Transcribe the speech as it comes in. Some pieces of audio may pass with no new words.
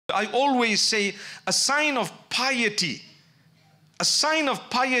I always say a sign of piety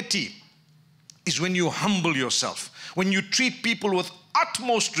is when you humble yourself, when you treat people with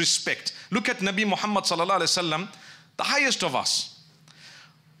utmost respect. Look at Nabi Muhammad sallallahu alaihi wasallam, the highest of us.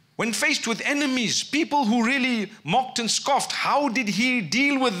 When faced with enemies, people who really mocked and scoffed, how did he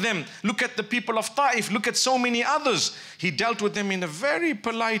deal with them? Look at the people of Taif, look at so many others. He dealt with them in a very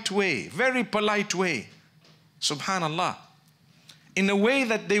polite way, Subhanallah. In a way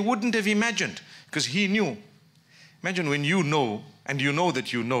that they wouldn't have imagined, because he knew. Imagine when you know, and you know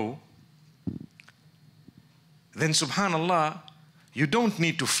that you know, then Subhanallah, you don't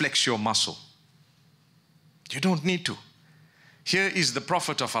need to flex your muscle. You don't need to. Here is the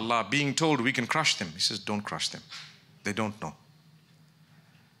Prophet of Allah being told we can crush them. He says, don't crush them. They don't know.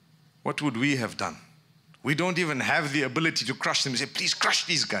 What would we have done? We don't even have the ability to crush them. He said, please crush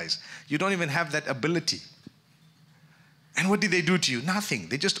these guys. You don't even have that ability. And what did they do to you? Nothing.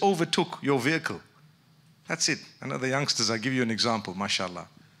 They just overtook your vehicle. That's it. Another youngsters, I'll give you an example, mashallah.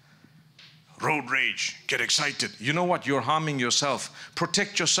 Road rage, get excited. You know what? You're harming yourself.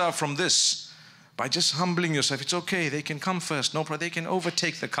 Protect yourself from this. By just humbling yourself, it's okay, they can come first, no problem, they can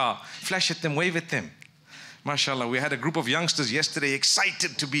overtake the car, flash at them, wave at them. MashaAllah, we had a group of youngsters yesterday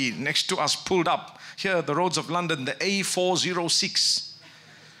excited to be next to us, pulled up here, the roads of London, the A406.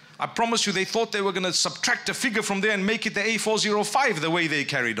 I promise you, they thought they were going to subtract a figure from there and make it the A405 the way they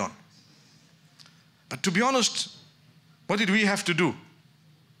carried on. But to be honest, what did we have to do?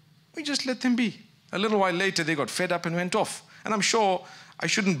 We just let them be. A little while later, they got fed up and went off. And I'm sure I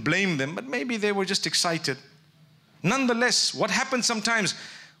shouldn't blame them, but maybe they were just excited. Nonetheless, what happens sometimes,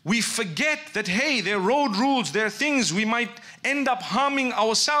 we forget that, hey, there are road rules, there are things we might end up harming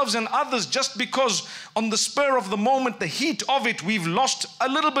ourselves and others just because on the spur of the moment, the heat of it, we've lost a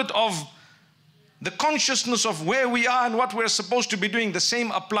little bit of the consciousness of where we are and what we're supposed to be doing. The same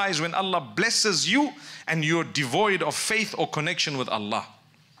applies when Allah blesses you and you're devoid of faith or connection with Allah.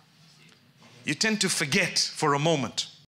 You tend to forget for a moment.